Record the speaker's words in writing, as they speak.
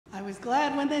I was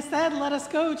glad when they said, "Let us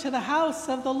go to the house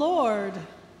of the Lord."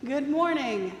 Good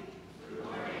morning. Good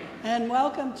morning. And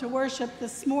welcome to worship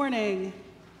this morning.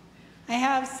 I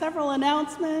have several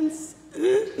announcements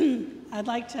I'd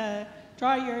like to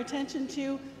draw your attention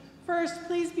to. First,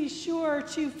 please be sure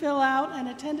to fill out an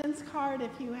attendance card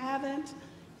if you haven't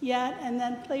yet, and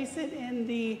then place it in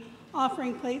the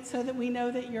offering plate so that we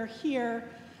know that you're here.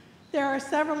 There are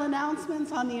several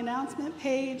announcements on the announcement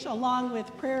page along with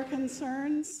prayer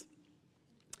concerns.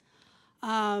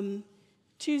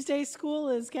 Tuesday school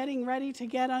is getting ready to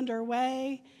get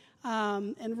underway.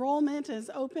 Enrollment is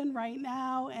open right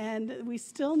now, and we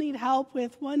still need help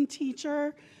with one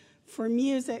teacher for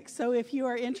music. So if you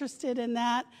are interested in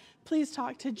that, please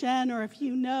talk to Jen, or if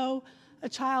you know a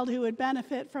child who would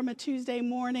benefit from a Tuesday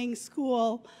morning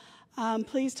school,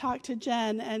 please talk to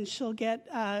Jen and she'll get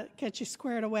you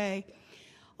squared away.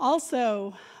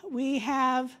 Also, we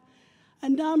have a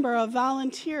number of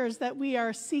volunteers that we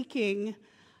are seeking.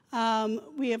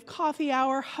 We have coffee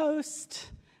hour host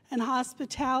and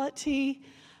hospitality.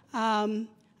 I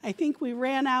think we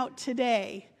ran out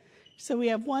today. So we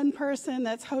have one person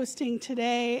that's hosting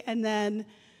today, and then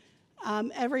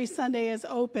every Sunday is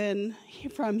open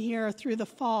from here through the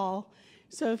fall.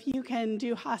 So if you can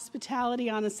do hospitality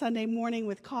on a Sunday morning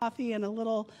with coffee and a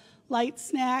little light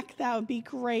snack, that would be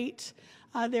great.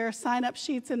 There are sign-up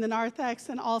sheets in the narthex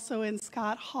and also in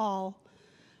Scott Hall.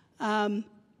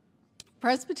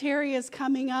 Presbyterian is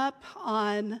coming up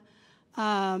on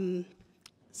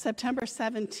September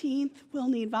 17th. We'll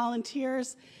need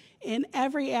volunteers in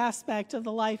every aspect of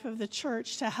the life of the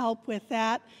church to help with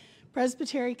that.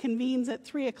 Presbyterian convenes at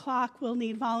 3 o'clock. We'll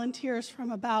need volunteers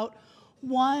from about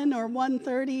 1 or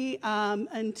 1:30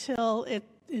 until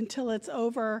it's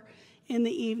over in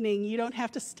the evening. You don't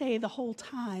have to stay the whole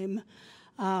time.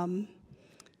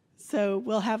 So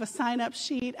we'll have a sign-up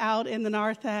sheet out in the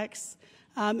narthex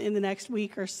in the next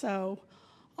week or so.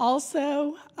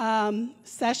 Also,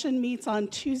 session meets on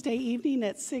Tuesday evening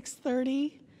at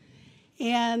 6:30.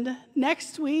 And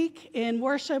next week in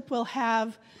worship, we'll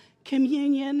have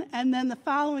communion. And then the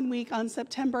following week on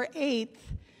September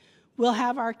 8th, we'll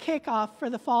have our kickoff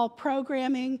for the fall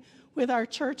programming with our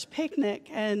church picnic.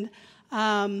 And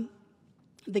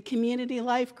the community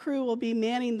life crew will be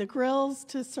manning the grills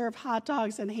to serve hot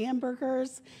dogs and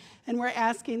hamburgers. And we're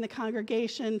asking the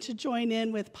congregation to join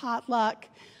in with potluck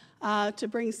to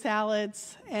bring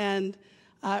salads and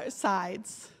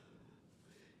sides.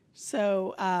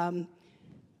 So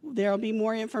there will be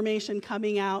more information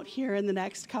coming out here in the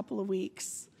next couple of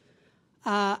weeks.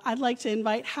 I'd like to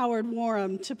invite Howard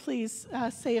Warham to please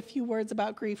say a few words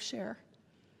about Grief Share.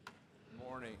 Good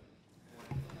morning.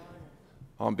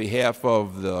 On behalf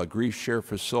of the Grief Share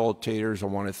facilitators, I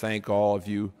want to thank all of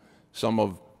you. Some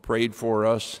have prayed for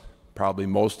us, probably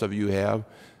most of you have.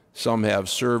 Some have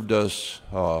served us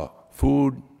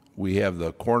food. We have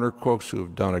the corner cooks who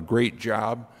have done a great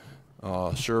job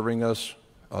serving us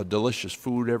delicious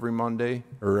food every Monday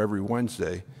or every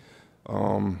Wednesday.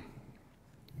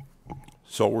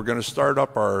 So we're going to start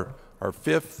up our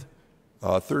fifth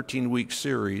 13-week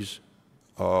series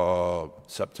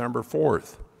September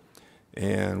 4th.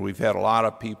 And we've had a lot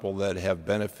of people that have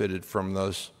benefited from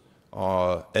this.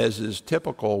 As is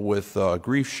typical with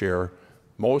Grief Share,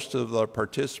 most of the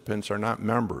participants are not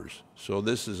members. So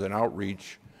this is an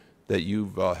outreach that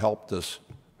you've helped us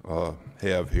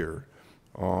have here.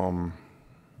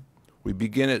 We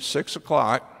begin at 6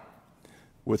 o'clock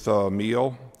with a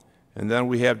meal, and then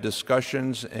we have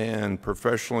discussions and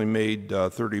professionally made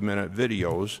 30-minute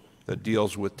videos that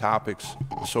deals with topics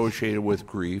associated with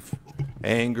grief,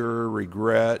 anger,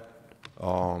 regret,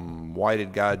 why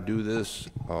did God do this,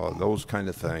 those kind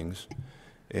of things.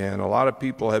 And a lot of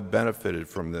people have benefited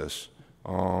from this.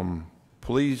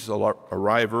 Please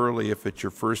arrive early if it's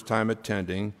your first time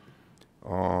attending.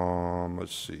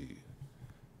 Let's see.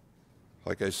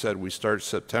 Like I said, we start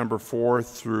September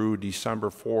 4th through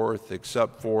December 4th,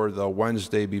 except for the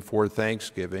Wednesday before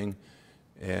Thanksgiving.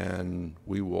 And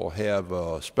we will have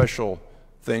a special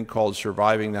thing called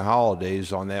Surviving the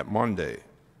Holidays on that Monday.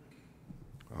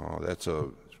 That's a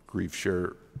Grief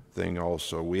Share thing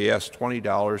also. We ask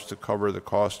 $20 to cover the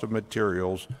cost of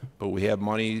materials, but we have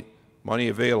money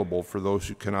available for those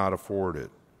who cannot afford it.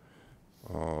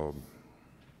 All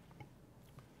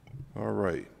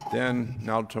right. Then,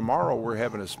 now tomorrow we're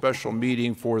having a special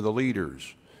meeting for the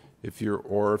leaders. If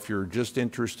you're just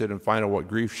interested in finding out what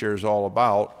Grief Share is all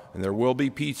about, and there will be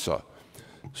pizza.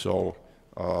 So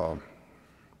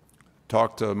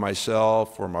talk to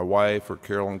myself or my wife or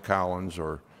Carolyn Collins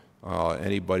or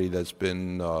anybody that's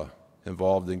been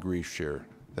involved in Grief Share.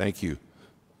 Thank you.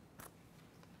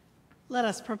 Let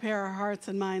us prepare our hearts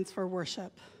and minds for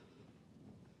worship.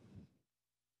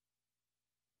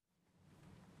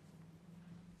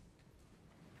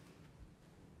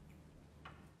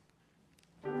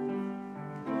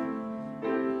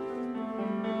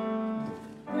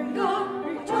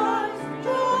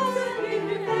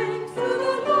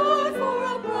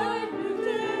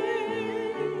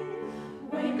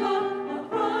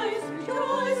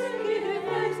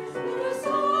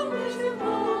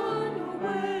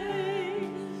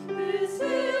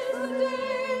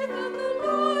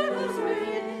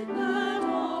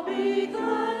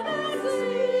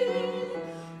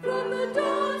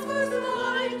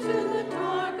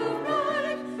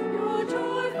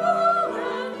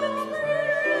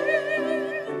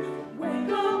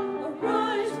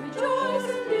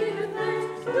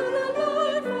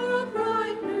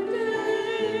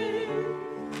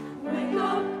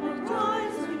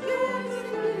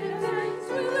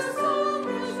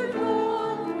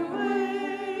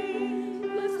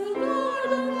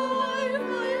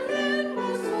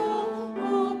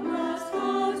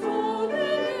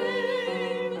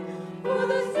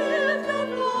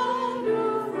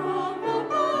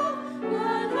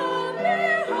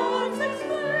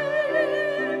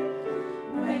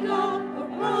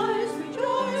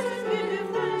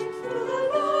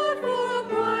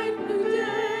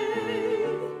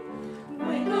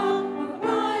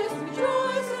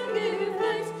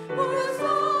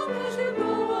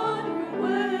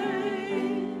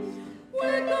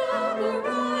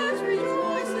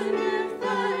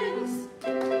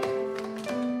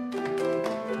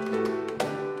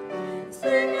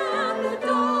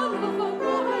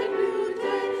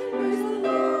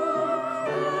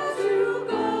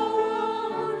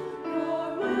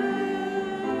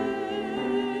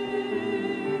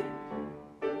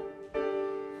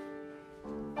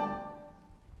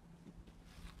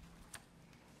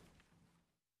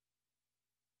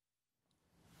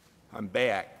 I'm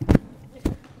back.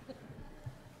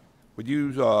 Would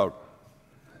you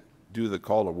do the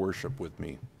call to worship with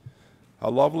me? How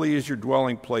lovely is your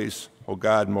dwelling place, O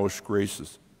God, most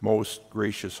gracious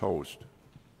host.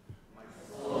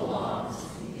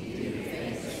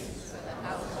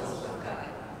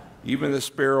 Even the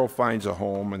sparrow finds a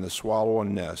home, and the swallow a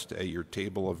nest at your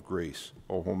table of grace,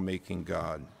 O home-making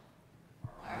God.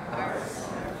 Our hearts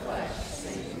and our flesh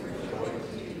sing for joy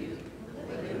to you,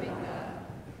 the living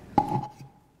God.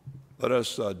 Let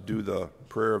us do the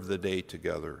prayer of the day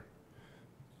together.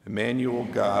 Emmanuel,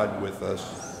 God with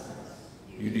us,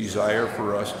 you desire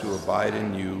for us to abide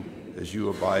in you as you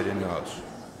abide in us.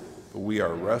 But we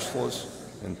are restless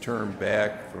and turn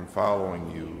back from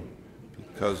following you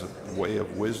because of the way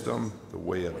of wisdom, the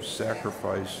way of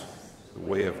sacrifice, the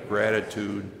way of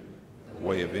gratitude, the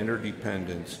way of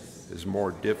interdependence is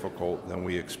more difficult than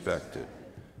we expected.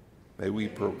 May we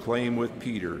proclaim with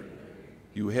Peter,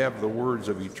 you have the words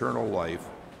of eternal life,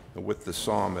 and with the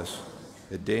psalmist,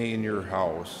 a day in your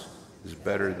house is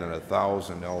better than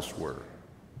 1,000 elsewhere.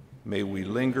 May we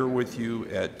linger with you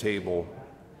at table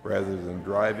rather than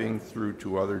driving through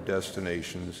to other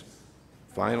destinations,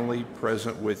 finally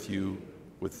present with you,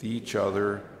 with each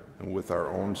other, and with our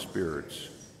own spirits.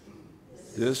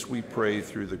 This we pray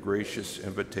through the gracious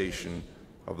invitation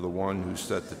of the one who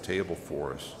set the table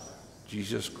for us,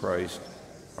 Jesus Christ,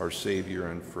 our Savior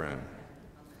and friend.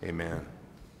 Amen.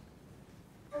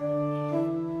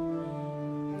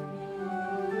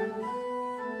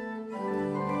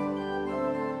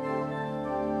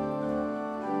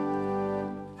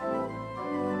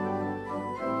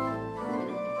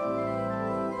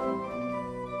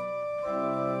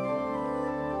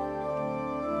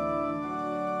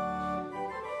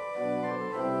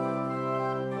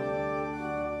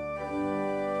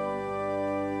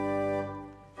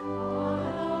 God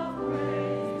of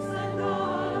grace and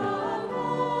God of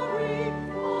glory,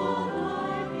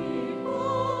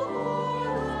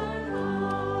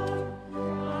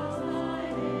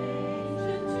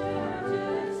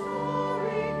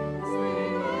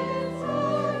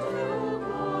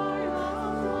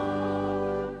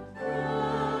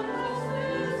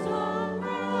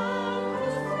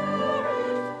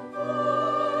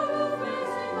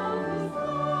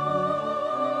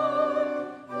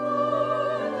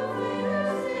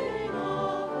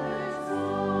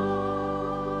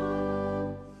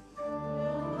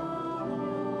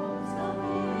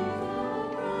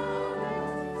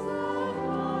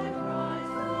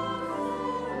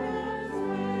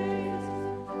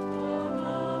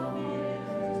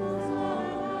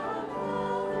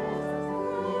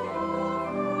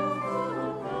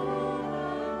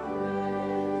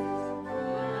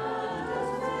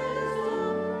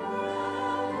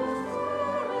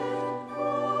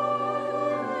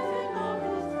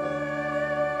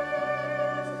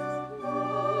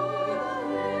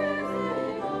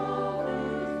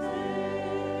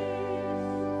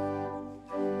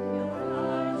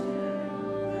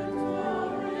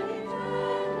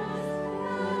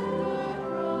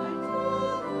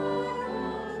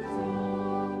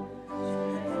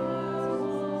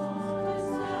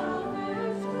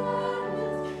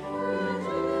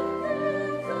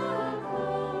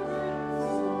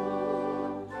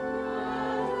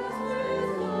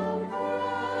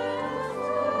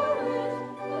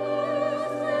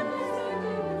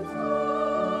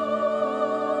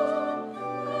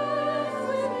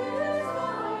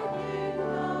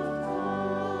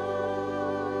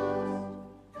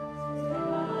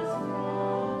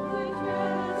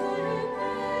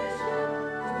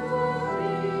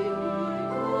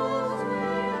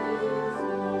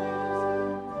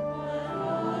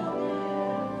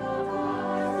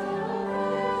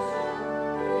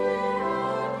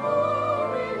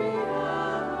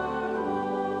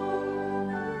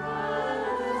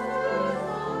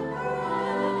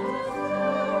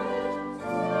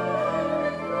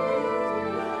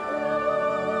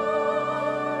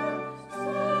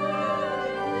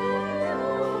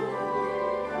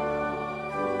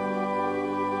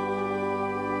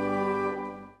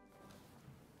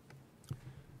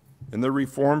 In the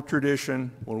Reformed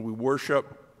tradition, when we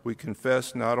worship, we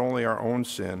confess not only our own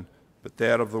sin, but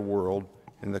that of the world,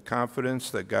 in the confidence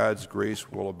that God's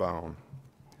grace will abound.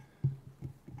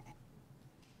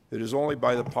 It is only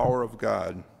by the power of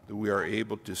God that we are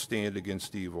able to stand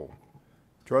against evil.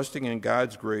 Trusting in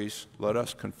God's grace, let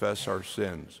us confess our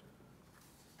sins.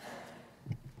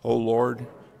 O Lord,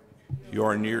 you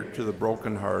are near to the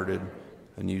brokenhearted,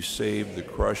 and you save the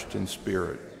crushed in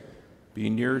spirit. Be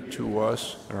near to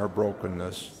us in our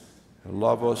brokenness, and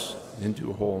love us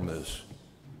into wholeness.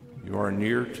 You are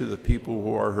near to the people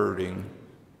who are hurting,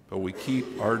 but we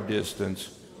keep our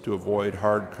distance to avoid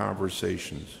hard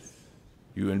conversations.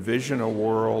 You envision a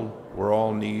world where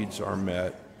all needs are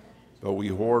met, but we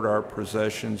hoard our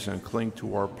possessions and cling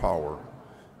to our power.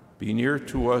 Be near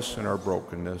to us in our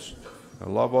brokenness,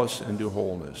 and love us into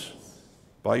wholeness.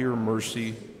 By your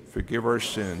mercy, forgive our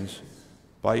sins.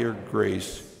 By your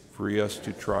grace, free us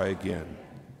to try again.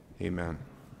 Amen.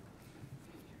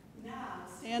 Now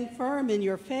stand firm in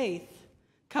your faith,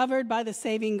 covered by the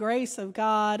saving grace of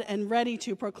God and ready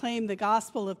to proclaim the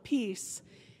gospel of peace.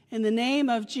 In the name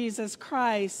of Jesus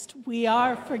Christ, we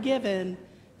are forgiven.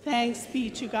 Thanks be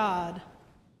to God.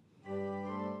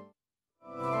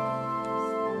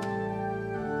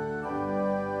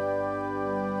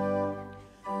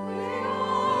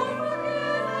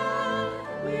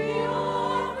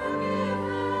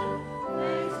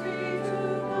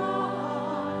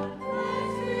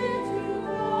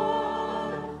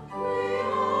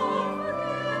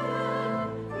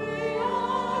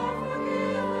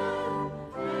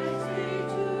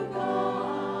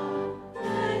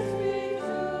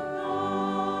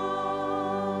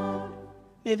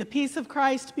 May the peace of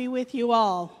Christ be with you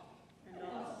all. And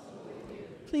also with you.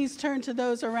 Please turn to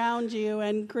those around you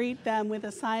and greet them with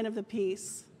a sign of the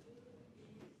peace.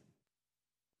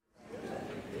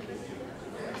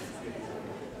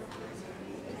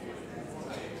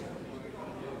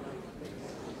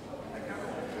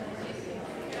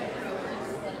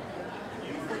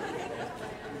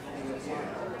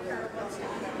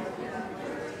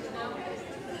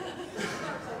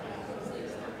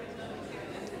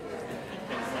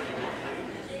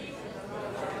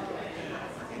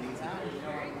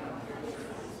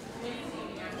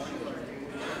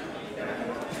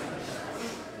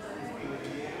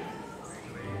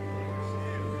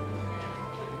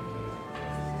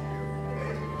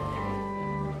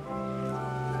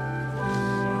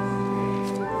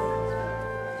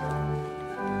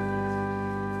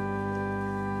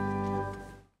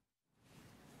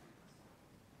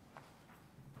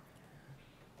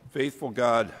 Faithful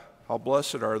God, how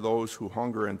blessed are those who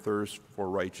hunger and thirst for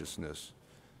righteousness.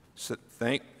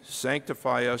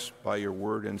 Sanctify us by your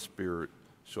word and spirit,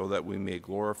 so that we may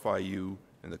glorify you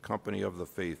in the company of the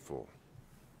faithful.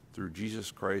 Through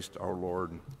Jesus Christ our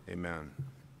Lord. Amen.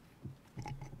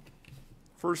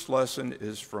 First lesson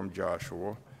is from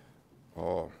Joshua.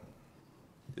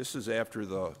 This is after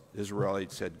the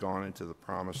Israelites had gone into the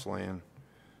promised land.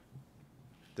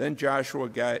 Then Joshua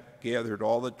gathered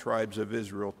all the tribes of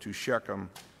Israel to Shechem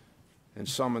and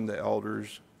summoned the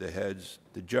elders, the heads,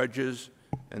 the judges,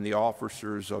 and the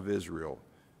officers of Israel.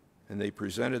 And they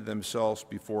presented themselves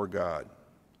before God.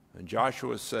 And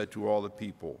Joshua said to all the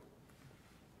people,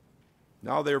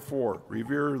 "Now therefore,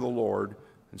 revere the Lord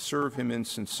and serve him in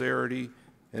sincerity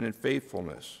and in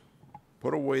faithfulness.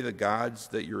 Put away the gods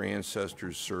that your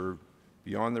ancestors served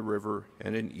beyond the river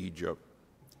and in Egypt,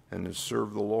 and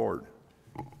serve the Lord.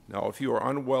 Now, if you are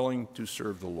unwilling to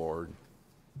serve the Lord,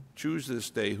 choose this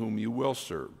day whom you will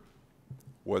serve,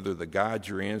 whether the gods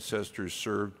your ancestors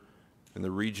served in the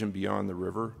region beyond the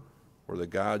river, or the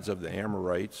gods of the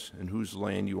Amorites in whose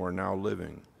land you are now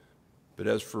living. But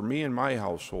as for me and my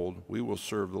household, we will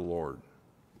serve the Lord."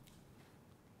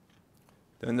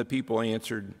 Then the people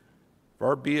answered,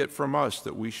 "Far be it from us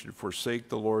that we should forsake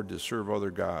the Lord to serve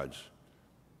other gods.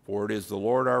 For it is the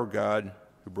Lord our God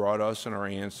who brought us and our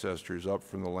ancestors up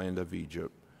from the land of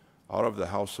Egypt, out of the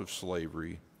house of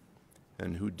slavery,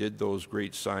 and who did those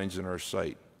great signs in our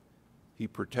sight. He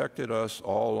protected us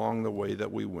all along the way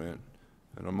that we went,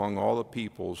 and among all the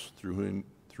peoples through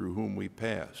whom we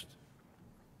passed.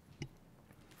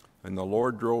 And the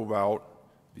Lord drove out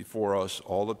before us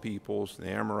all the peoples, the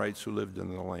Amorites who lived in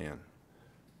the land.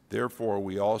 Therefore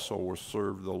we also will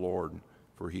serve the Lord,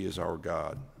 for he is our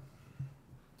God."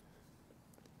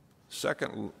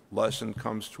 Second lesson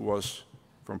comes to us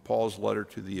from Paul's letter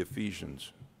to the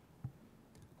Ephesians.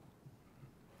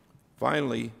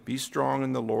 "Finally, be strong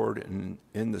in the Lord and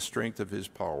in the strength of his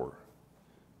power.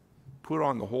 Put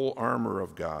on the whole armor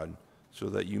of God, so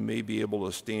that you may be able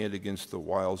to stand against the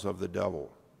wiles of the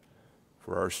devil.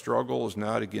 For our struggle is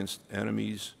not against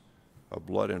enemies, of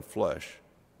blood and flesh,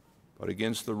 but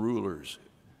against the rulers,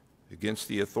 against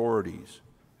the authorities,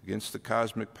 against the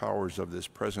cosmic powers of this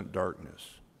present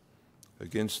darkness,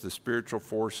 against the spiritual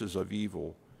forces of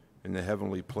evil in the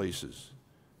heavenly places.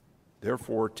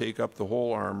 Therefore, take up the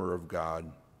whole armor of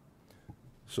God,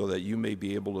 so that you may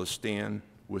be able to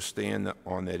withstand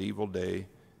on that evil day,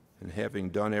 and having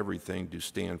done everything, to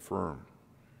stand firm.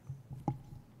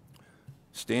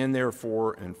 Stand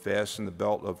therefore and fasten the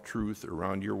belt of truth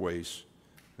around your waist,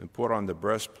 and put on the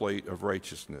breastplate of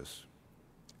righteousness.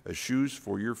 As shoes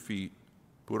for your feet,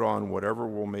 put on whatever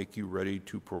will make you ready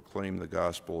to proclaim the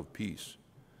gospel of peace.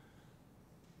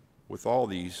 With all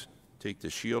these, take the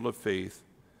shield of faith,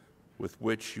 with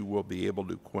which you will be able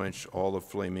to quench all the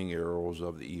flaming arrows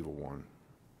of the evil one.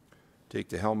 Take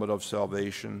the helmet of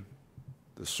salvation,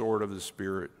 the sword of the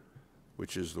Spirit,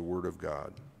 which is the word of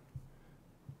God.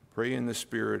 Pray in the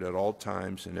Spirit at all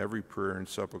times in every prayer and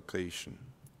supplication.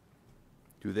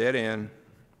 To that end,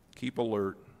 keep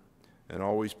alert and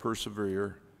always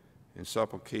persevere in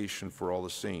supplication for all the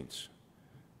saints.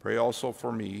 Pray also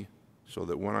for me, so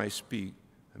that when I speak,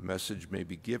 a message may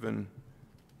be given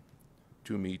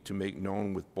to me to make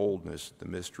known with boldness the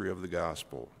mystery of the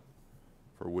gospel,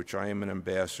 for which I am an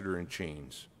ambassador in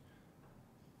chains.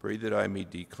 Pray that I may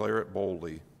declare it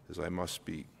boldly as I must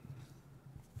speak.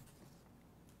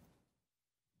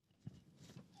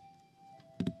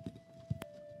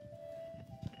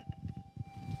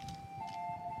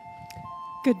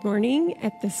 Good morning.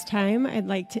 At this time, I'd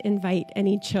like to invite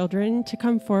any children to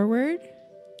come forward.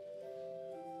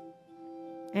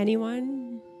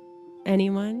 Anyone?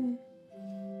 Anyone?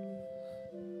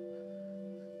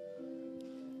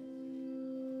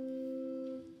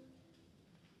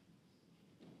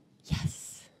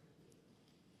 Yes.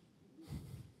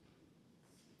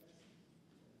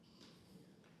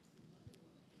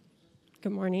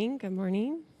 Good morning. Good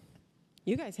morning.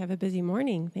 You guys have a busy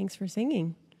morning. Thanks for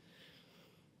singing.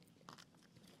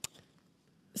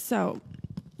 So,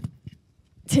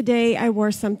 today I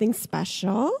wore something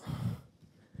special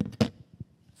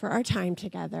for our time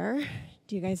together.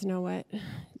 Do you guys know what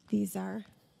these are?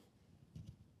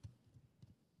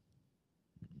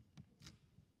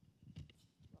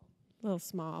 A little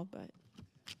small, but.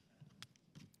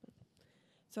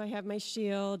 So I have my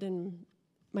shield and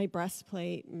my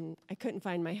breastplate, and I couldn't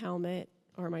find my helmet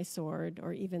or my sword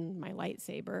or even my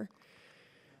lightsaber.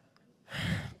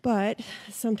 But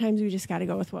sometimes we just got to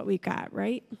go with what we got,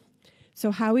 right? So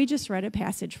Howie just read a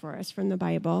passage for us from the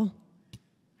Bible.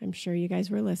 I'm sure you guys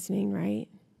were listening, right?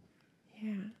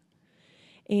 Yeah.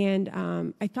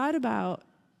 And I thought about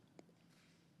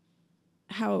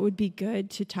how it would be good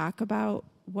to talk about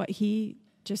what he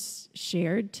just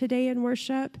shared today in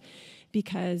worship,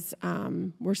 because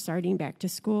we're starting back to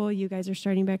school. You guys are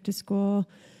starting back to school.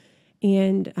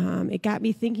 And it got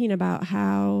me thinking about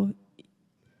how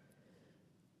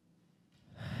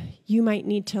you might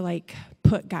need to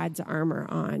put God's armor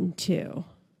on too,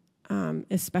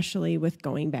 especially with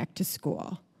going back to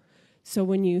school. So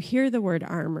when you hear the word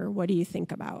armor, what do you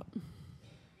think about?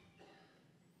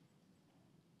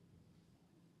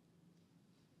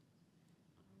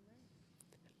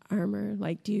 Armor,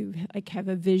 do you have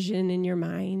a vision in your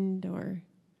mind? Or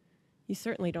you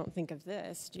certainly don't think of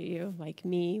this, do you? Like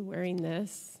me wearing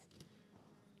this.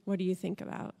 What do you think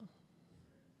about?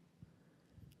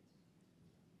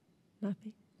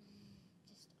 Nothing?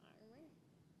 Just armor.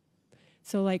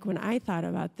 So when I thought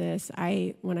about this,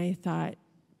 when I thought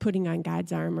putting on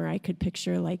God's armor, I could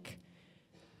picture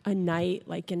a knight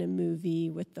in a movie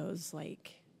with those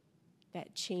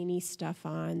that chainy stuff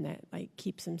on that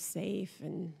keeps him safe,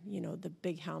 and the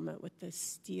big helmet with the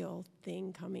steel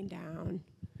thing coming down.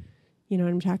 You know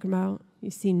what I'm talking about?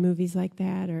 You've seen movies like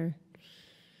that, or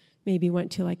maybe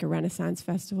went to a Renaissance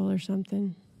festival or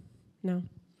something? No?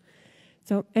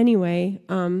 So anyway,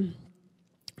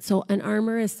 so an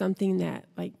armor is something that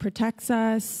protects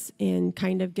us and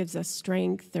kind of gives us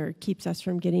strength or keeps us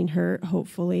from getting hurt,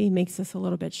 hopefully, makes us a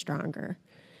little bit stronger.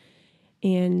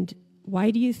 And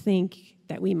why do you think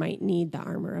that we might need the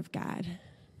armor of God?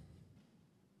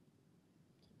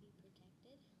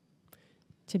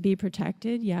 To be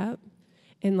protected, yep.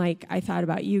 And I thought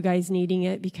about you guys needing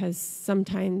it because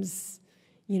sometimes,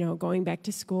 going back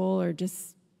to school or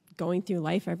just going through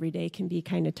life every day can be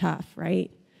kind of tough, right?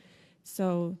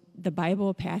 So the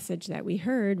Bible passage that we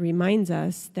heard reminds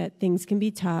us that things can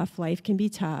be tough, life can be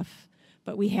tough,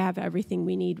 but we have everything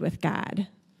we need with God.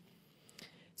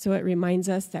 So it reminds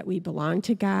us that we belong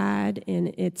to God,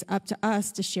 and it's up to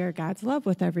us to share God's love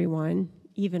with everyone,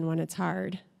 even when it's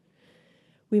hard.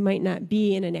 We might not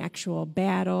be in an actual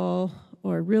battle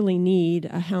or really need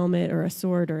a helmet or a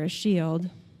sword or a shield,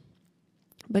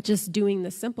 But just doing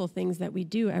the simple things that we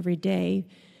do every day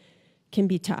can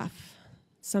be tough.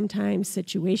 Sometimes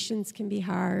situations can be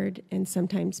hard, and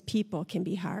sometimes people can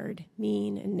be hard,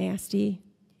 mean and nasty.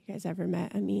 You guys ever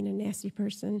met a mean and nasty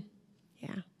person?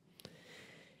 Yeah.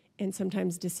 And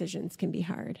sometimes decisions can be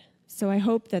hard. So I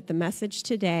hope that the message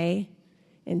today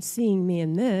and seeing me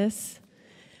in this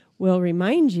will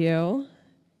remind you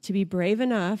to be brave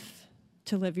enough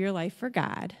to live your life for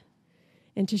God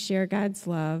and to share God's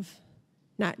love,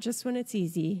 not just when it's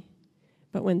easy,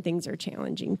 but when things are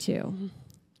challenging too.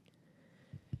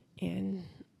 And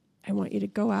I want you to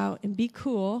go out and be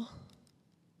cool,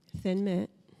 Thin Mint,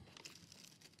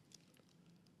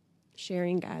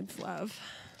 sharing God's love.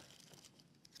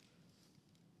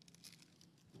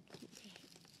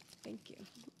 Thank you.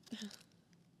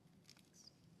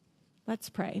 Let's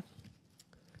pray.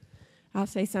 I'll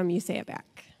say some, you say it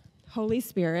back. Holy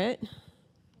Spirit,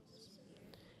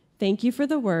 thank you for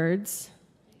the words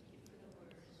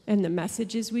and the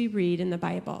messages we read in the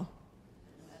Bible,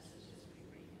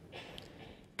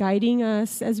 guiding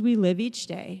us as we live each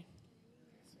day.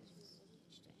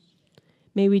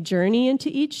 May we journey into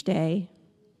each day,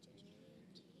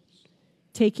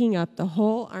 taking up the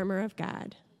whole armor of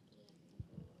God.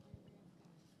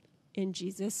 In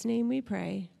Jesus' name we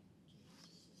pray.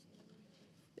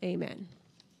 Amen.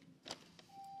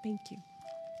 Thank you.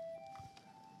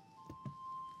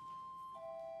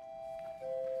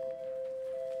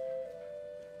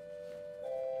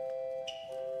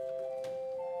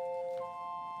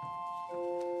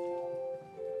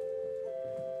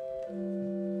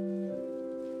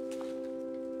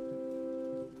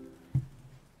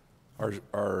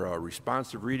 Our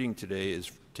responsive reading today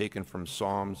is taken from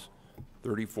Psalms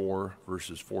 34,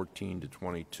 verses 14 to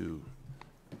 22.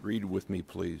 Read with me,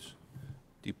 please.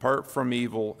 Depart from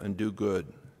evil and do good.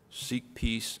 Seek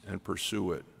peace and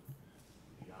pursue it.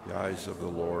 The eyes of the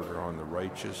Lord are on the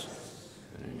righteous,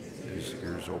 and his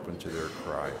ears open to their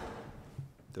cry.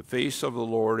 The face of the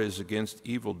Lord is against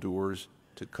evildoers,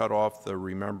 to cut off the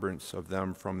remembrance of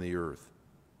them from the earth.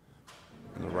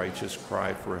 When the righteous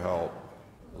cry for help,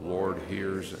 the Lord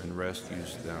hears and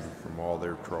rescues them from all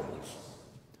their troubles.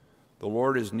 The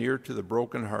Lord is near to the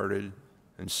brokenhearted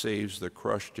and saves the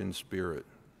crushed in spirit.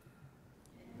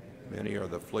 Many are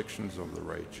the afflictions of the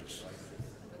righteous.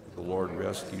 The Lord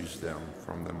rescues them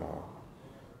from them all.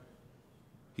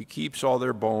 He keeps all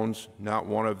their bones, not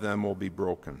one of them will be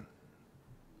broken.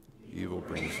 Evil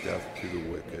brings death to the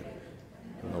wicked,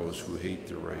 and those who hate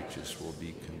the righteous will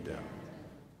be condemned.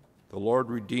 The Lord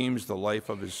redeems the life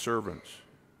of his servants.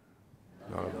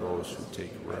 None of those who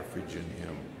take refuge in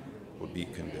him will be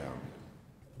condemned.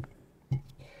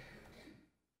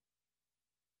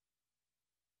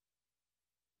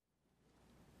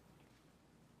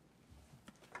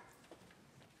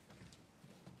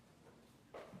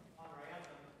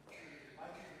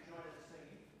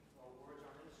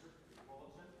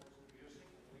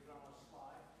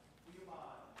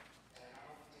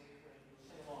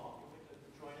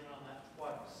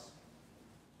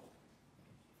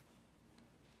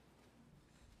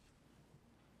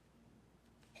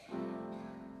 Thank you.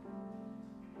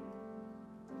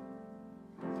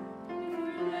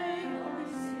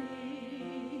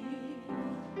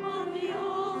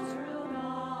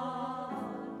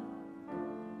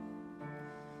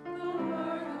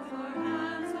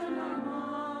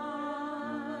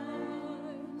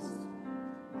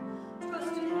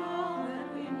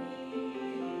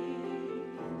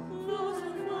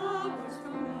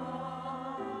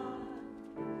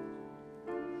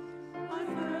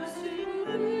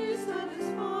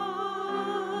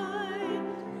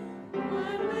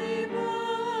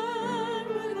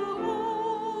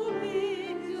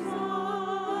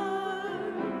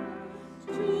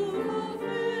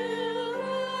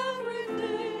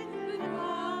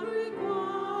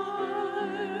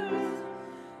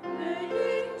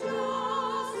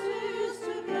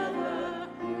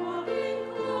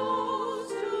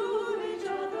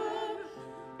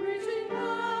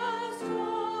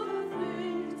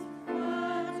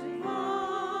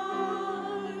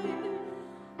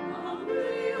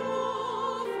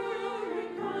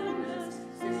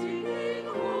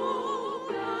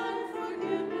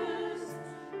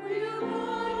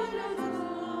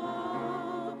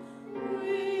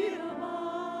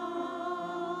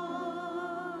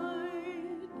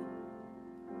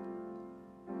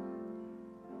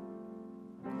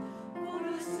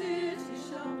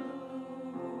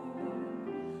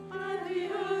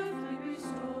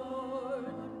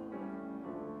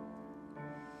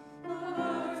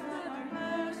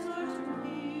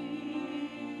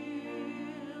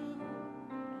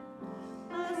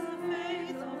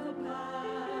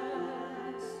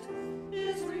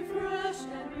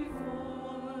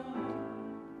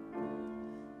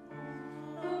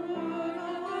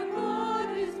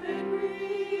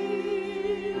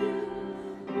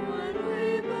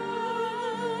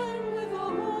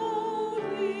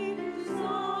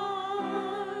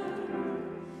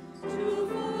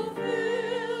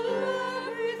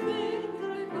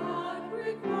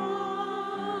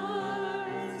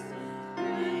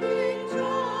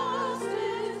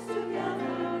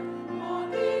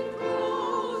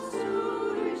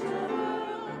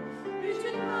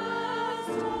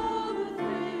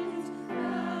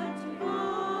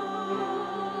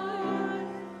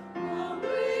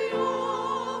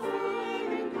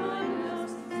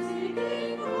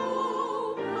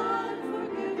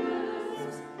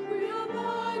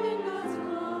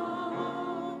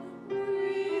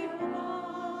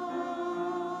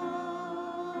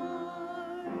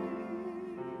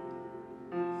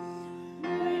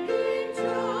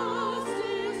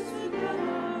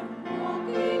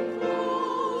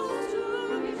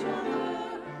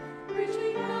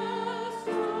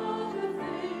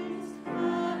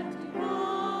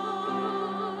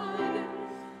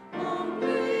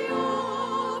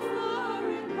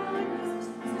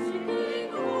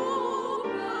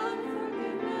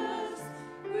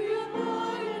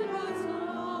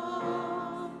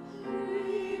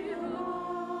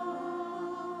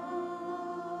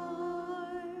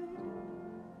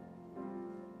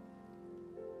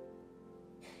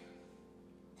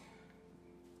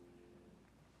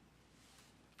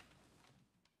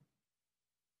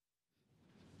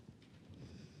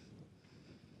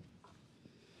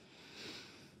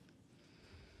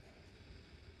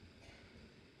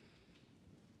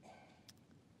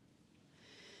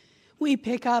 We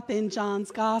pick up in John's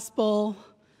Gospel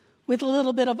with a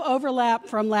little bit of overlap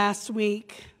from last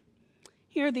week.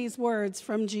 Hear these words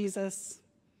from Jesus.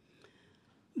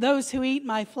 Those who eat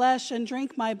my flesh and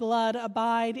drink my blood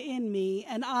abide in me,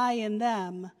 and I in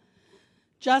them.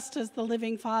 Just as the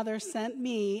living Father sent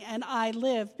me, and I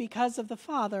live because of the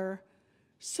Father,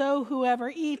 so whoever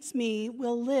eats me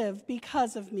will live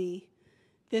because of me.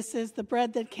 This is the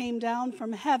bread that came down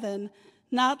from heaven,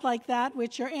 not like that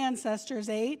which your ancestors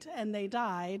ate, and they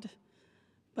died.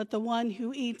 But the one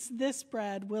who eats this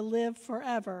bread will live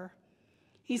forever.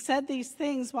 He said these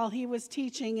things while he was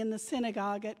teaching in the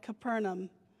synagogue at Capernaum.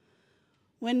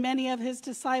 When many of his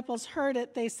disciples heard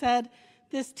it, they said,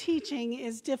 "This teaching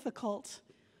is difficult.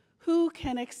 Who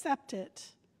can accept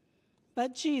it?"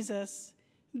 But Jesus,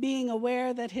 being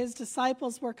aware that his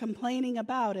disciples were complaining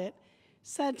about it,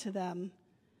 said to them,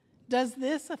 "Does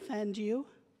this offend you?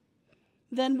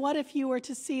 Then what if you were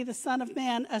to see the Son of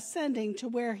Man ascending to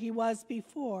where he was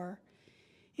before?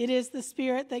 It is the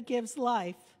Spirit that gives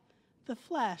life. The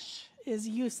flesh is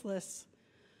useless.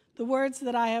 The words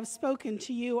that I have spoken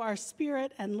to you are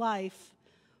spirit and life.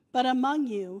 But among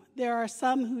you there are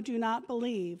some who do not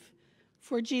believe."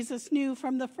 For Jesus knew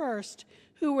from the first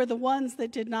who were the ones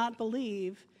that did not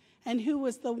believe and who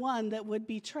was the one that would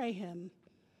betray him.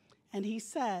 And he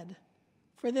said,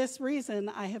 "For this reason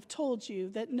I have told you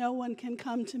that no one can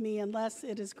come to me unless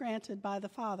it is granted by the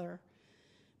Father."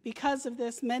 Because of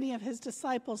this, many of his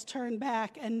disciples turned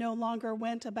back and no longer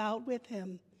went about with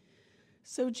him.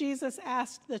 So Jesus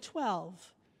asked the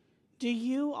 12, "Do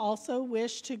you also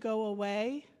wish to go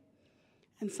away?"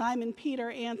 And Simon Peter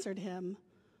answered him,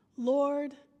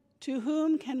 "Lord, to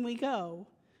whom can we go?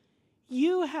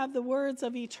 You have the words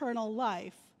of eternal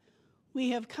life.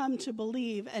 We have come to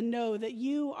believe and know that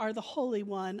you are the Holy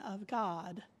One of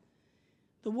God."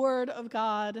 The word of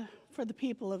God for the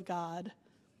people of God.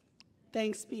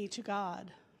 Thanks be to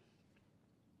God.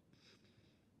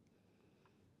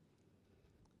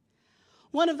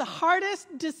 One of the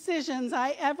hardest decisions I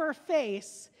ever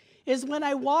face is when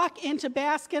I walk into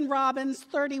Baskin-Robbins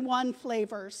 31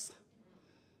 flavors.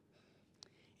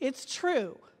 It's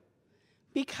true,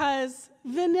 because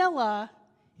vanilla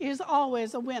is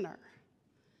always a winner.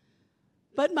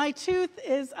 But my tooth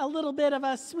is a little bit of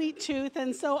a sweet tooth,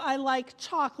 and so I like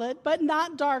chocolate, but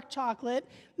not dark chocolate,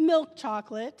 milk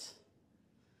chocolate.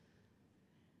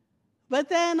 But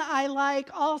then I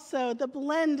like also the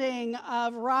blending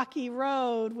of Rocky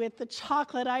Road with the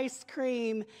chocolate ice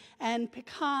cream and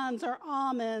pecans or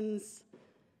almonds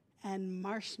and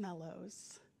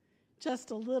marshmallows.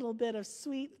 Just a little bit of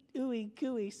sweet, ooey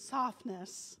gooey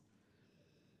softness.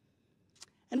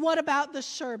 And what about the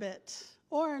sherbet?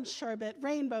 Orange sherbet,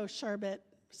 rainbow sherbet,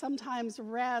 sometimes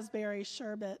raspberry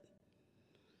sherbet,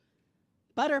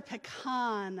 butter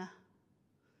pecan,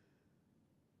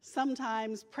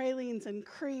 sometimes pralines and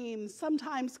cream,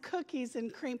 sometimes cookies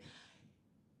and cream.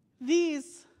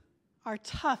 These are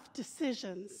tough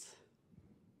decisions.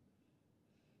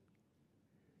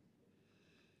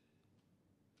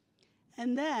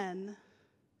 And then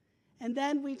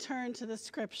we turn to the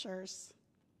scriptures.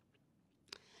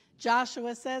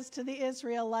 Joshua says to the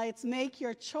Israelites, "Make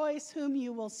your choice whom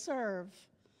you will serve."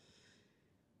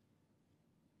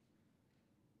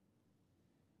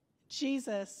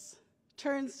 Jesus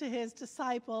turns to his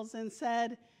disciples and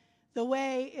said, "The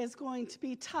way is going to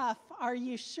be tough. Are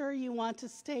you sure you want to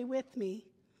stay with me?"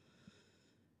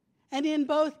 And in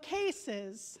both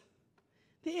cases,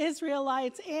 the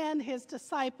Israelites and his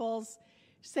disciples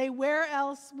say, "Where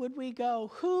else would we go?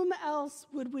 Whom else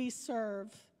would we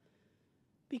serve?"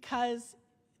 Because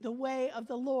the way of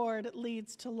the Lord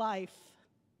leads to life.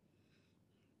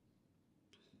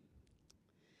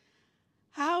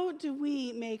 How do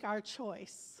we make our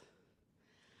choice?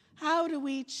 How do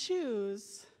we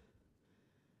choose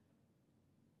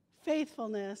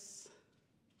faithfulness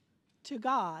to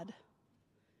God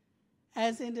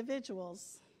as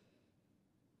individuals?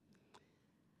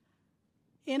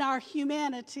 In our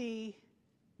humanity,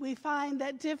 we find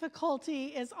that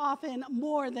difficulty is often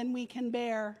more than we can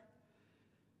bear.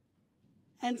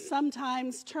 And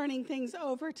sometimes turning things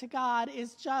over to God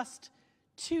is just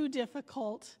too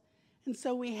difficult. And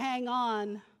so we hang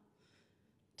on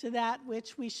to that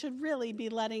which we should really be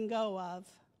letting go of.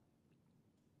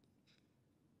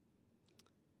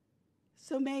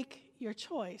 So make your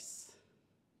choice.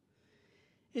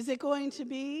 Is it going to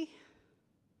be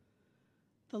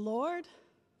the Lord?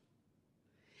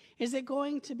 Is it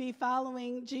going to be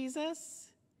following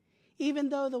Jesus, even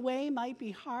though the way might be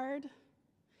hard?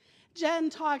 Jen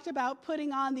talked about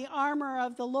putting on the armor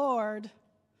of the Lord,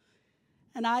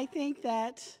 and I think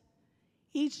that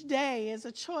Each day is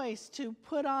a choice to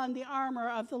put on the armor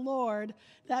of the Lord,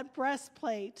 that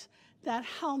breastplate, that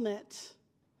helmet,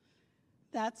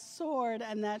 that sword,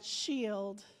 and that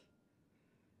shield,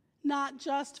 not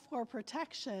just for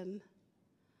protection,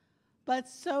 but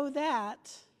so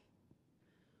that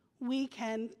we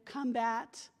can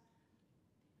combat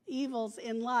evils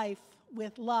in life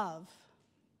with love.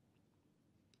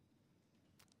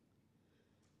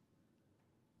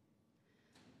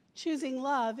 Choosing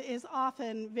love is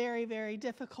often very, very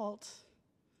difficult.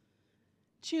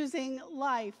 Choosing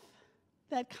life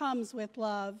that comes with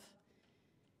love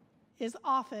is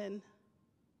often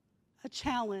a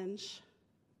challenge.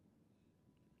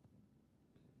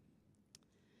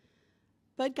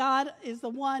 But God is the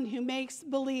one who makes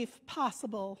belief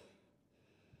possible.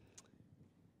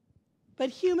 But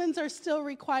humans are still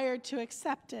required to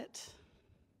accept it.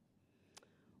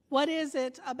 What is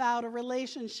it about a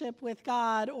relationship with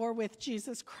God or with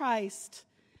Jesus Christ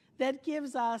that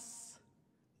gives us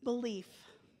belief?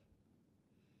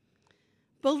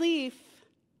 Belief,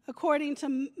 according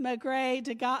to Magre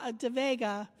de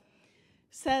Vega,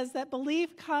 says that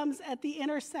belief comes at the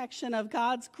intersection of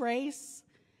God's grace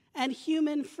and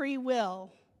human free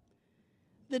will.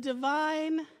 The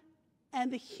divine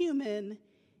and the human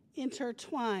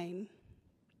intertwine.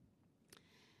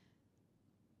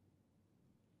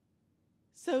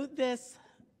 So this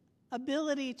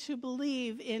ability to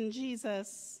believe in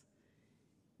Jesus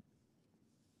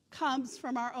comes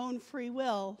from our own free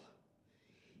will,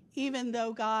 even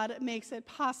though God makes it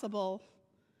possible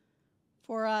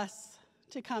for us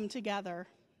to come together.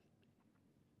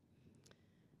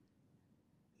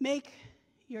 Make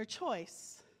your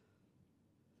choice.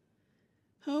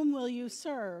 Whom will you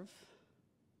serve?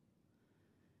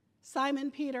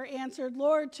 Simon Peter answered,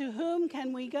 Lord, to whom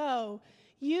can we go?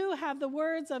 You have the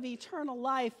words of eternal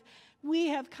life. We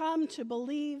have come to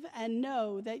believe and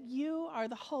know that you are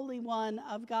the Holy One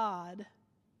of God.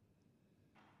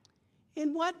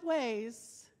 In what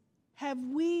ways have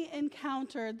we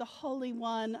encountered the Holy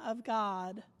One of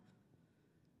God?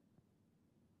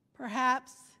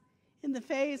 Perhaps in the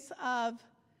face of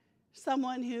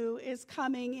someone who is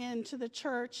coming into the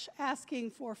church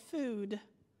asking for food,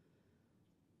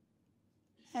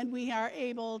 and we are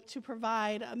able to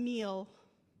provide a meal.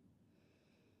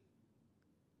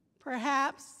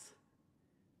 Perhaps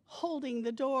holding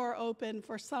the door open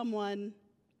for someone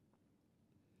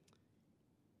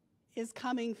is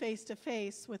coming face to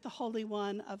face with the Holy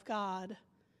One of God.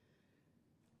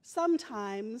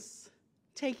 Sometimes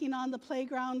taking on the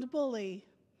playground bully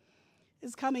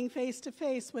is coming face to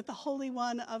face with the Holy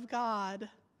One of God.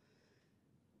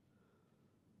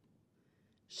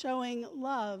 Showing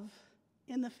love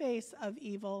in the face of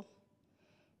evil.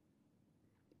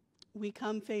 We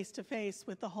come face to face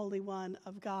with the Holy One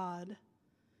of God.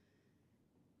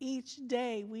 Each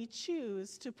day we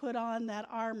choose to put on that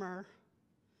armor.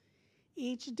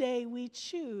 Each day we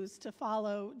choose to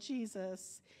follow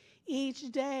Jesus. Each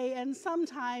day, and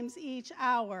sometimes each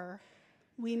hour,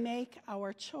 we make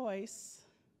our choice.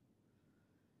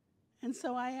 And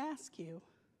so I ask you,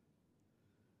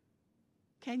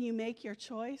 can you make your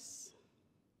choice?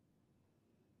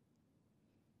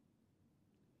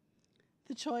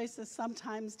 The choice is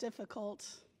sometimes difficult.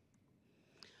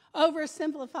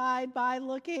 Oversimplified by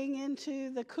looking into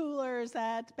the coolers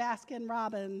at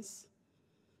Baskin-Robbins,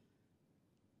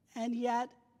 and yet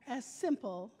as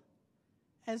simple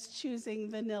as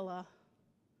choosing vanilla.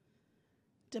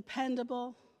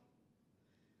 Dependable,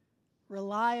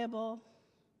 reliable,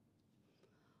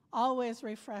 always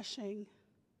refreshing,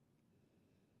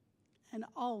 and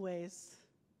always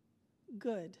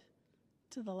good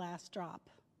to the last drop.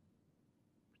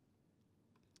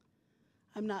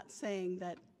 I'm not saying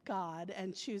that God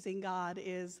and choosing God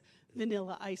is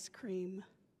vanilla ice cream,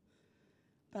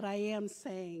 but I am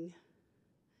saying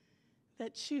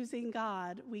that choosing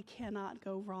God, we cannot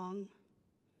go wrong.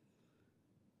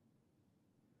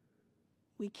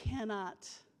 We cannot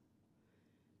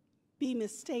be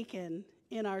mistaken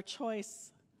in our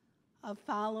choice of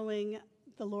following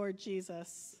the Lord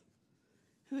Jesus,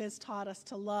 who has taught us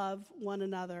to love one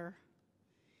another,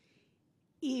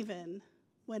 even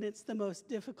when it's the most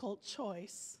difficult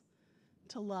choice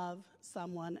to love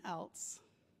someone else.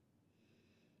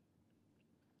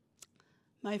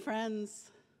 My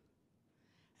friends,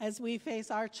 as we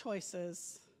face our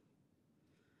choices,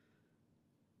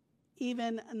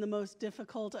 even in the most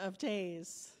difficult of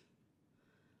days,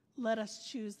 let us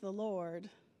choose the Lord,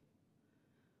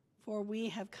 for we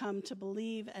have come to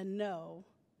believe and know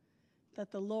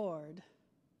that the Lord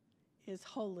is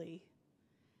holy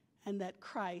and that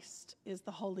Christ is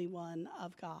the Holy One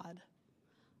of God.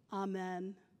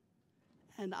 Amen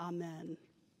and amen.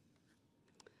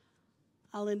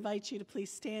 I'll invite you to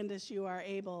please stand as you are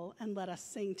able and let us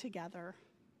sing together.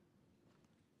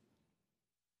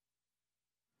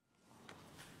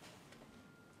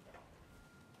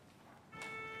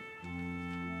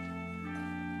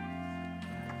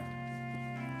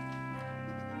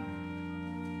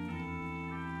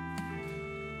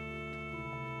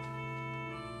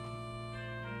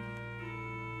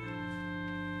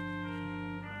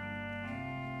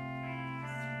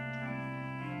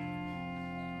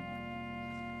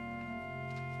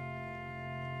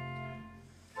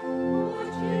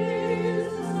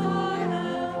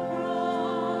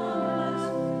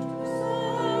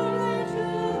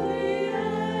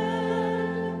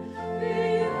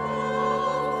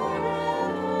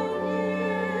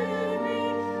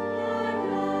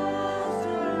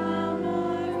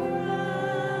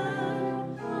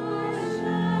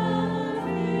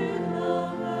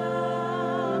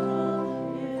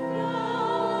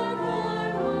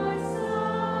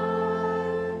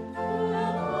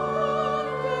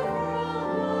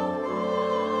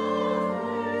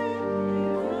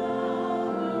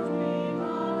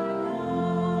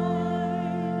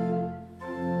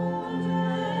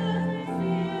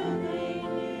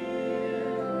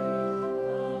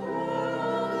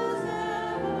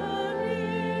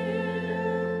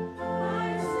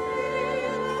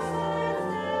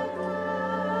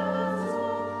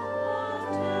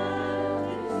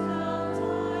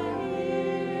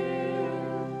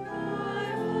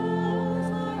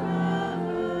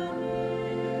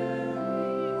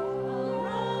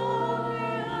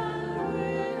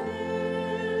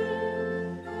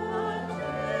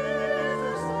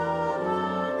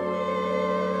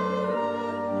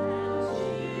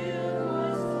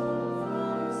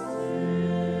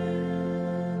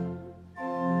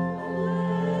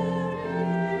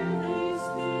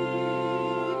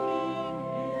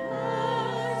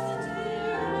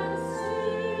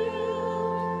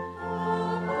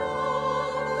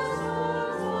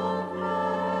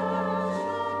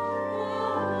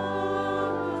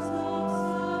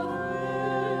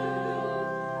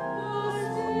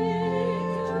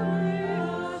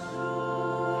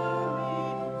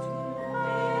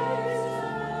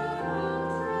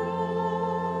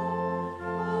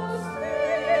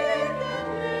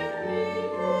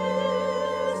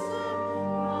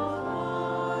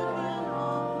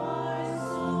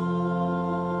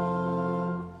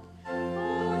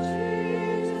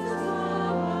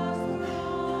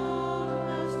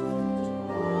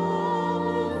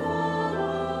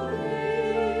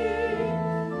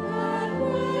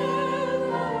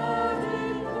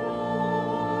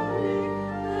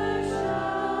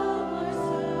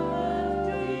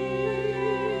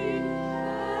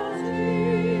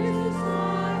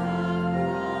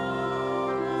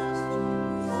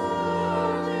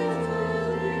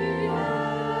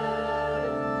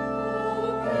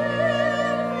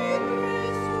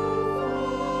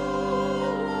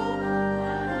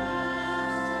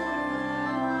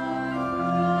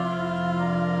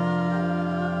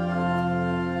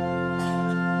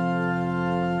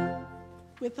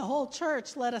 With the whole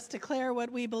church, let us declare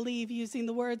what we believe using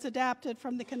the words adapted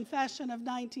from the Confession of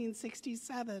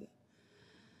 1967.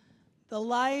 The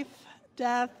life,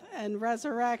 death, and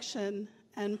resurrection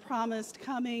and promised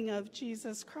coming of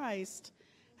Jesus Christ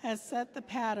has set the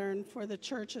pattern for the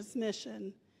church's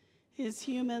mission. His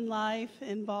human life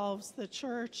involves the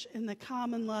church in the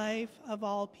common life of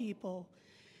all people.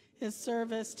 His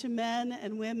service to men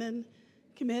and women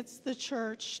commits the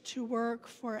church to work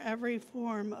for every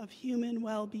form of human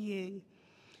well-being.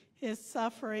 His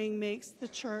suffering makes the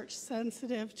church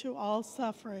sensitive to all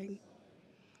suffering,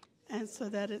 and so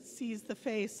that it sees the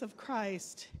face of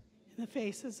Christ in the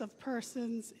faces of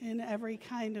persons in every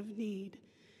kind of need.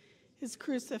 His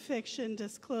crucifixion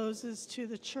discloses to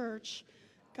the church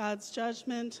God's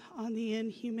judgment on the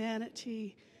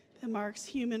inhumanity that marks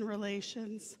human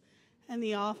relations and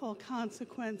the awful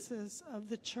consequences of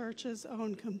the church's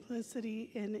own complicity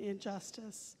in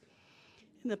injustice.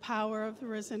 In the power of the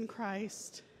risen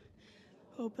Christ,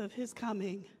 hope of his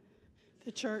coming,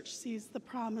 the church sees the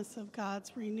promise of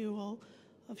God's renewal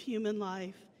of human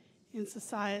life in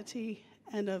society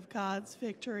and of God's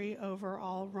victory over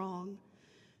all wrong.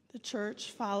 The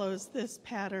church follows this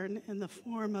pattern in the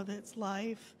form of its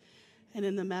life and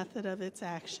in the method of its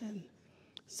action.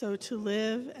 So to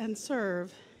live and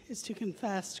serve is to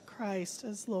confess Christ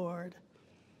as Lord.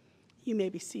 You may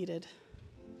be seated.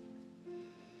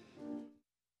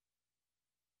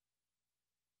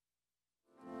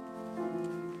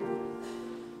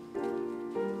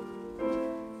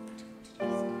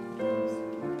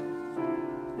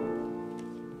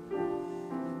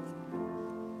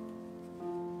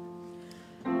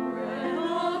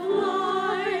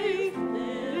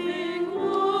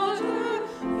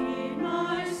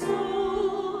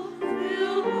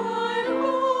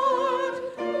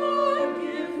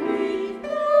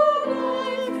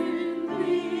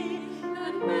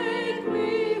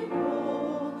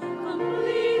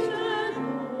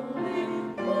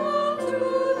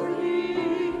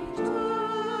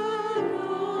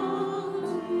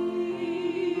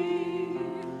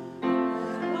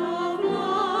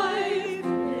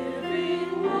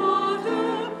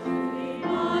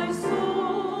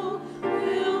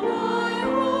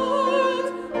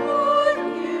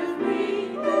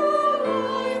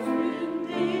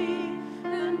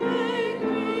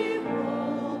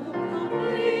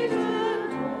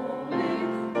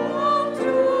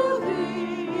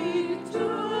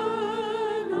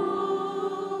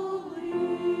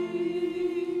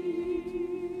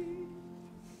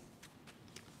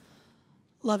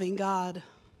 Loving God,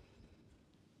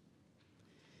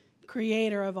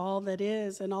 creator of all that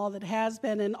is and all that has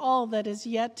been and all that is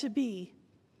yet to be,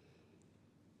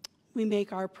 we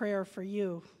make our prayer for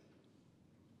you.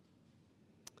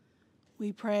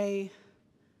 We pray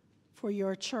for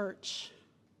your church,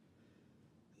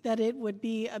 that it would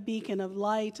be a beacon of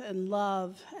light and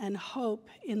love and hope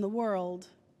in the world,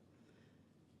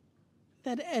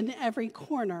 that in every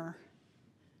corner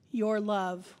your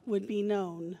love would be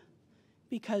known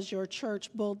because your church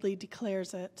boldly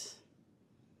declares it.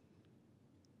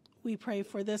 We pray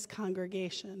for this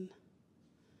congregation,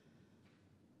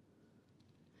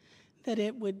 that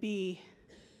it would be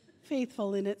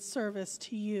faithful in its service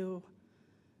to you,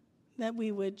 that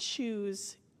we would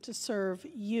choose to serve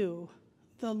you,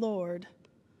 the Lord,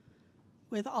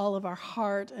 with all of our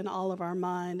heart and all of our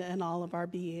mind and all of our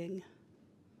being.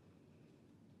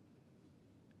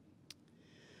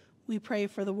 We pray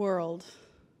for the world,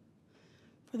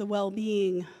 for the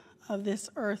well-being of this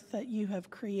earth that you have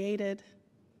created,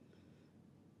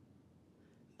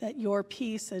 that your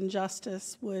peace and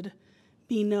justice would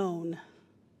be known.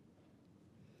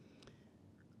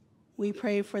 We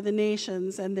pray for the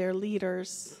nations and their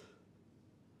leaders.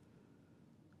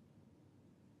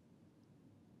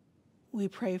 We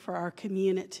pray for our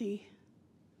community,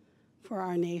 for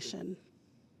our nation.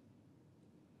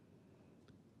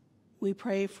 We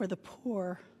pray for the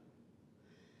poor,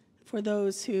 for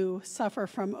those who suffer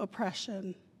from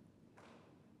oppression.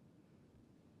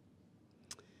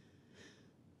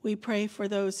 We pray for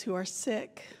those who are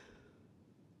sick.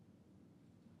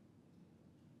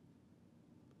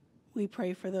 We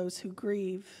pray for those who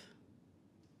grieve.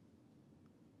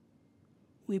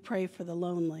 We pray for the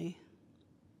lonely.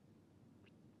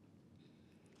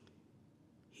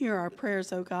 Hear our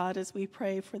prayers, O God, as we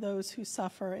pray for those who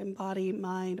suffer in body,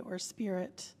 mind, or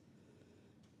spirit,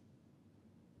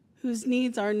 whose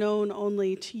needs are known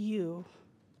only to you.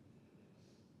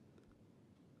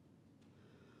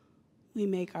 We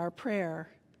make our prayer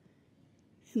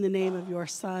in the name of your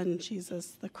Son,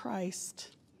 Jesus the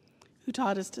Christ, who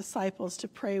taught his disciples to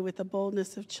pray with the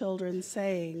boldness of children,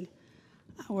 saying,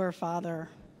 Our Father,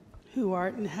 who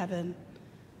art in heaven,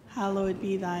 hallowed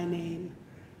be thy name.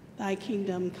 Thy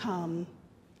kingdom come,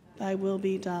 thy will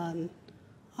be done,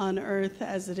 on earth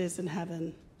as it is in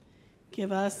heaven.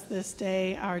 Give us this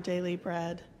day our daily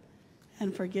bread,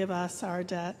 and forgive us our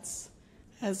debts,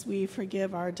 as we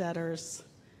forgive our debtors.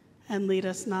 And lead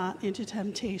us not into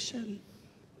temptation,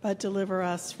 but deliver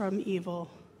us from evil.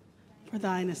 For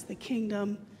thine is the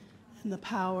kingdom, and the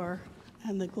power,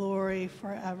 and the glory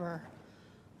forever.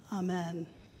 Amen.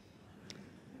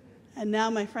 And now,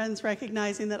 my friends,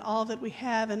 recognizing that all that we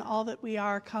have and all that we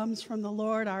are comes from the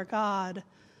Lord our God,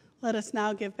 let us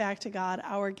now give back to God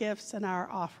our gifts and our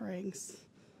offerings.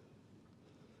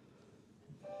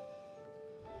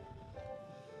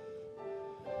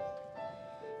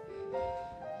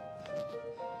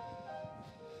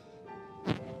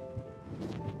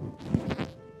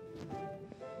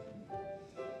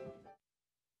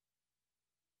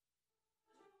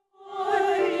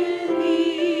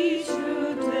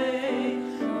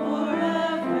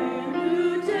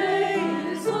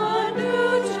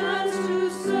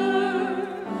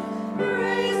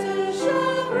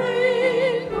 Praise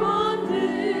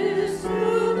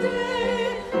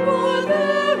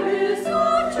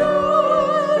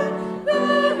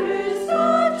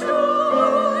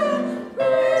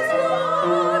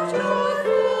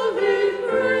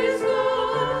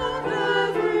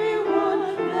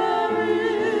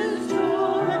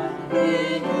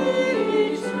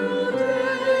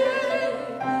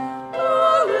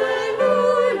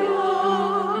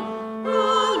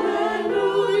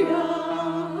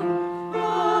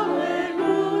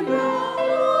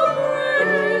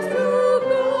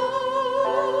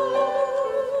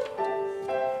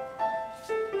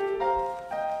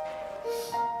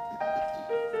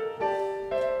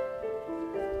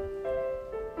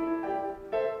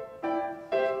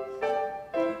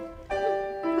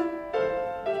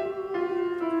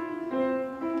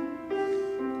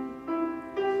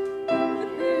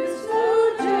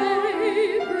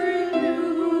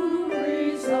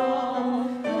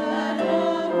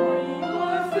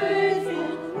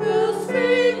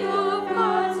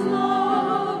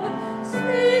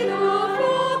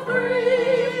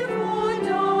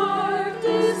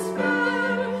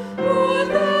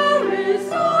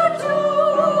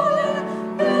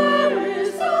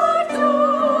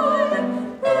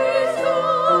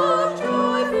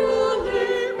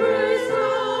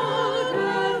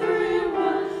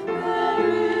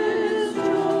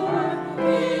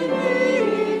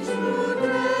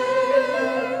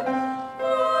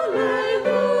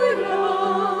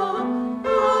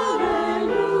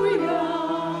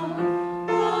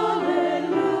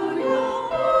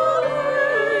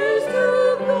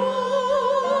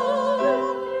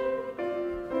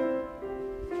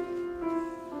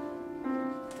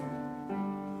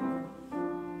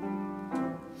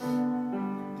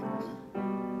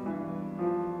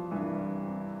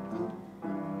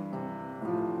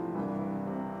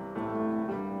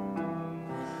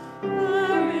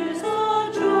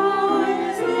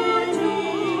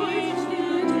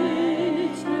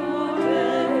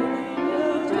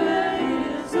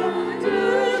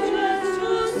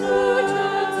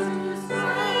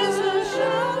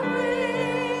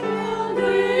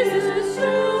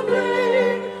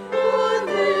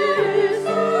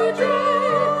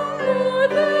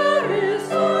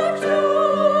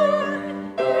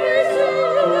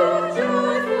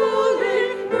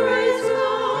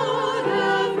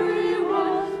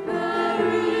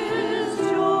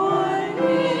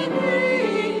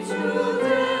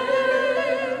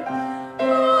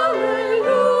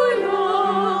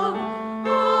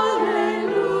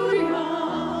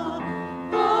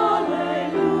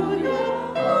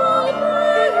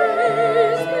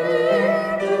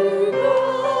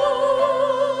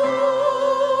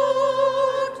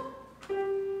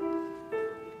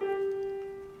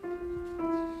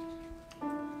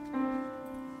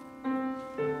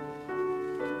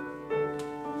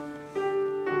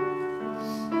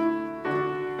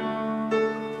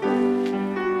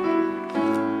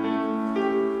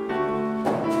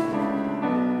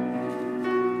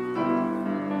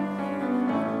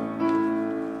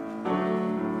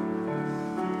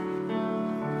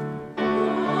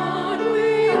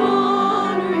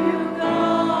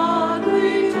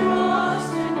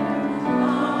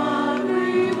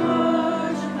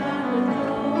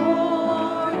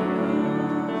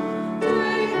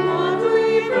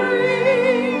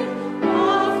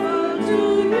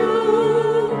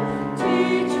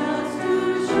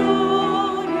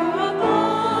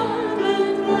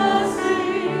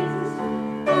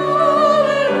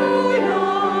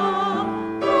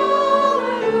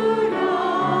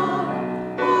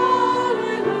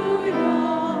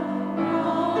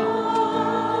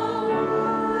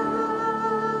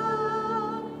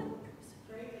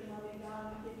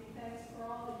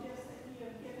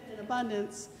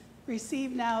abundance,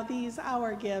 receive now these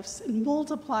our gifts and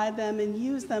multiply them and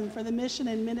use them for the mission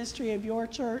and ministry of your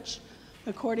church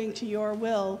according to your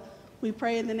will. We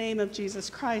pray in the name of Jesus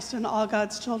Christ, and all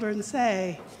God's children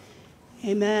say,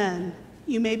 amen.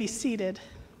 You may be seated.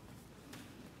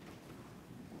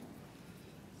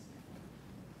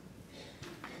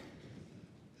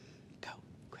 Go,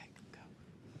 quick, go.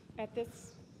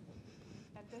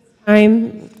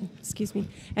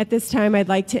 At this time, I'd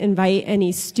like to invite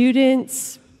any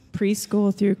students,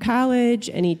 preschool through college,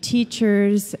 any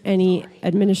teachers, any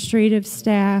administrative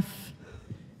staff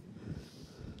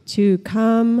to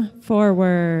come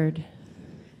forward.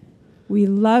 We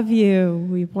love you.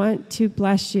 We want to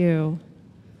bless you.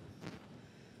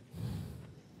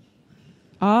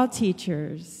 All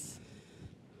teachers.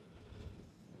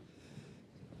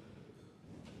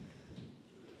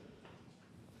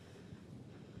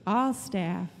 All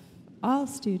staff, all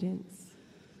students.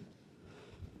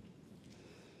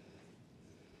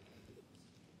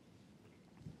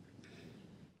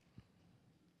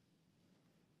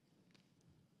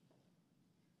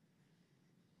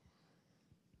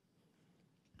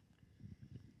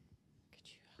 Could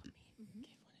you help me give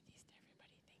one of these to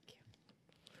everybody?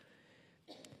 Thank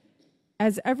you.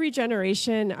 As every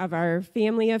generation of our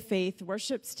family of faith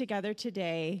worships together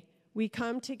today, we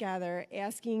come together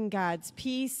asking God's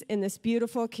peace in this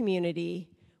beautiful community.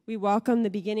 We welcome the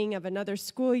beginning of another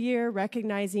school year,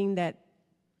 recognizing that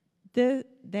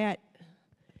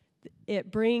it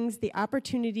brings the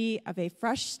opportunity of a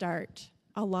fresh start,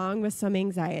 along with some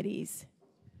anxieties.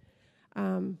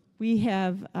 We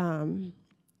have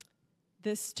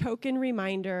this token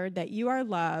reminder that you are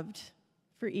loved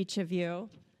for each of you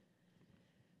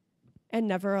and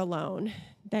never alone,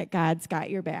 that God's got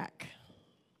your back.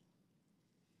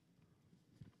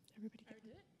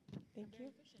 Thank you.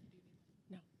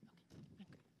 No.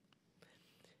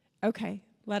 Okay,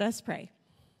 let us pray.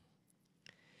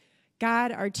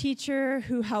 God, our teacher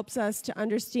who helps us to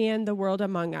understand the world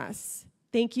among us,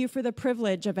 thank you for the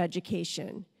privilege of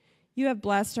education. You have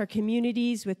blessed our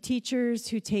communities with teachers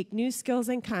who take new skills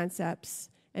and concepts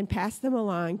and pass them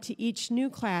along to each new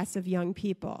class of young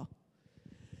people.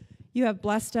 You have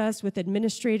blessed us with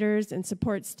administrators and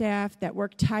support staff that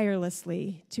work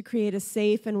tirelessly to create a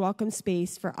safe and welcome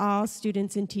space for all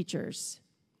students and teachers.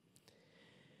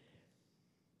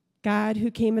 God, who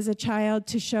came as a child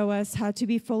to show us how to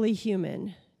be fully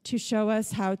human, to show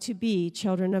us how to be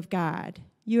children of God,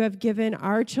 you have given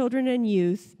our children and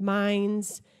youth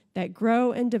minds that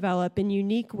grow and develop in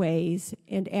unique ways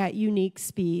and at unique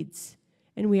speeds,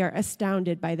 and we are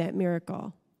astounded by that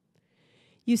miracle.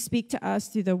 You speak to us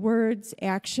through the words,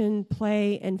 action,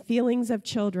 play, and feelings of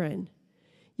children.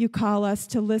 You call us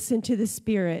to listen to the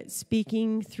Spirit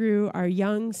speaking through our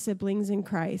young siblings in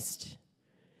Christ.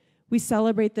 We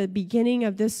celebrate the beginning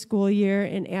of this school year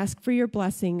and ask for your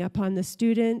blessing upon the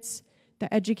students,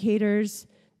 the educators,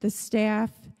 the staff,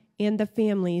 and the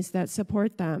families that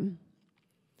support them.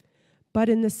 But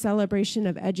in the celebration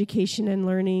of education and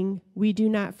learning, we do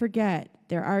not forget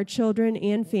there are children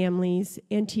and families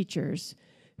and teachers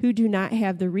who do not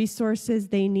have the resources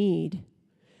they need.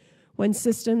 When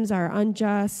systems are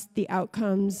unjust, the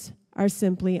outcomes are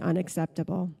simply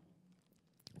unacceptable.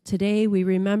 Today, we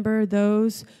remember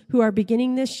those who are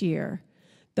beginning this year,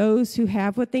 those who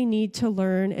have what they need to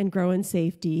learn and grow in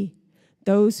safety,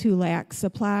 those who lack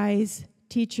supplies,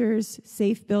 teachers,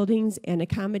 safe buildings, and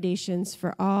accommodations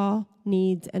for all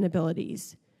needs and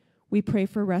abilities. We pray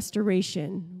for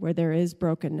restoration where there is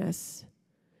brokenness.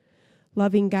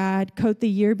 Loving God, coat the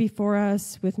year before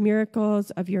us with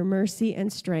miracles of your mercy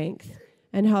and strength,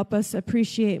 and help us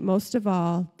appreciate most of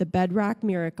all the bedrock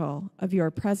miracle of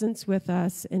your presence with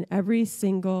us in every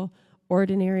single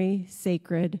ordinary,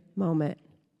 sacred moment.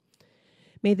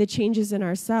 May the changes in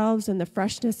ourselves and the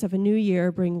freshness of a new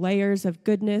year bring layers of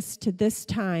goodness to this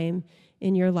time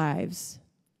in your lives.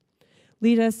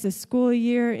 Lead us this school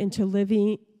year into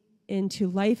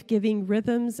life-giving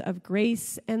rhythms of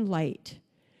grace and light,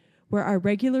 where our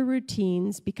regular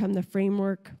routines become the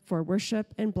framework for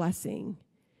worship and blessing.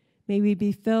 May we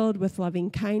be filled with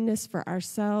loving kindness for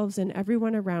ourselves and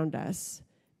everyone around us.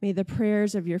 May the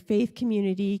prayers of your faith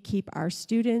community keep our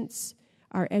students,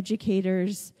 our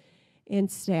educators, and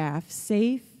staff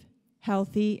safe,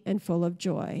 healthy, and full of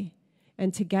joy.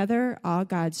 And together, all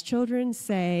God's children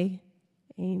say,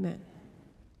 amen.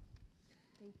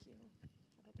 Thank you.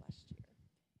 Have a blessed year.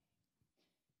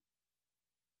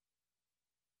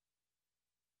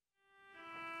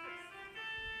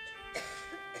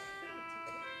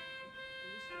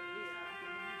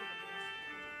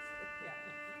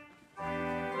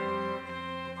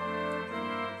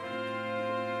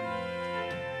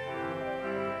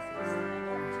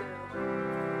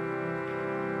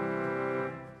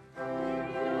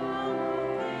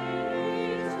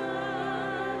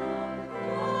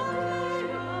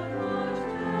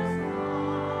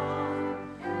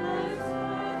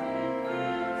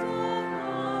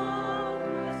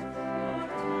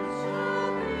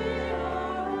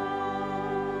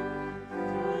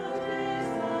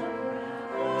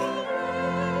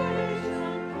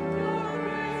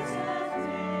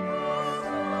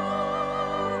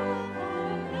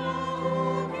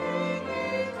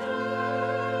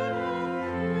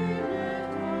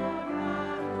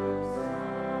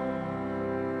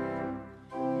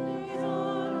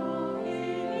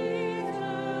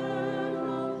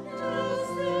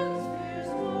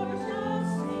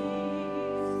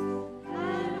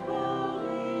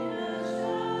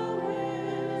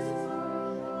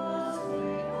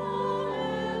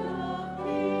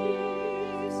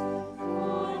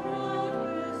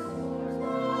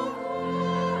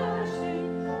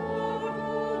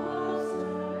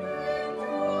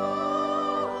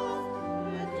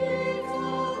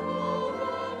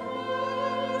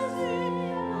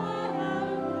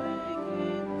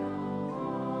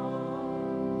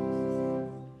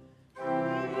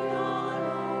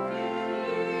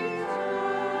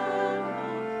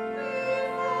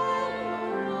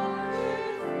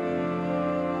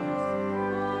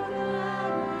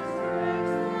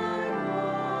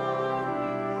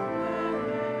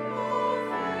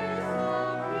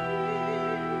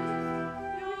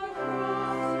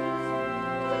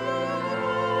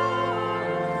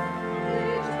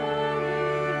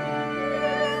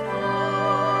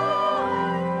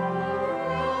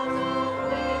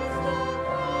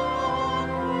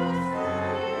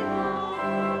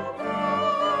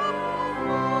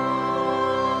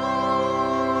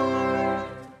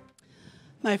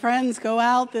 My friends, go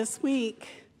out this week,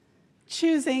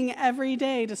 choosing every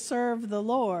day to serve the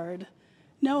Lord,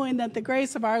 knowing that the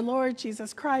grace of our Lord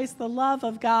Jesus Christ, the love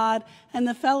of God, and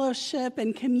the fellowship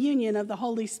and communion of the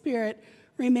Holy Spirit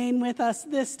remain with us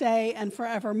this day and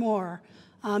forevermore.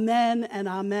 Amen and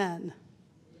amen.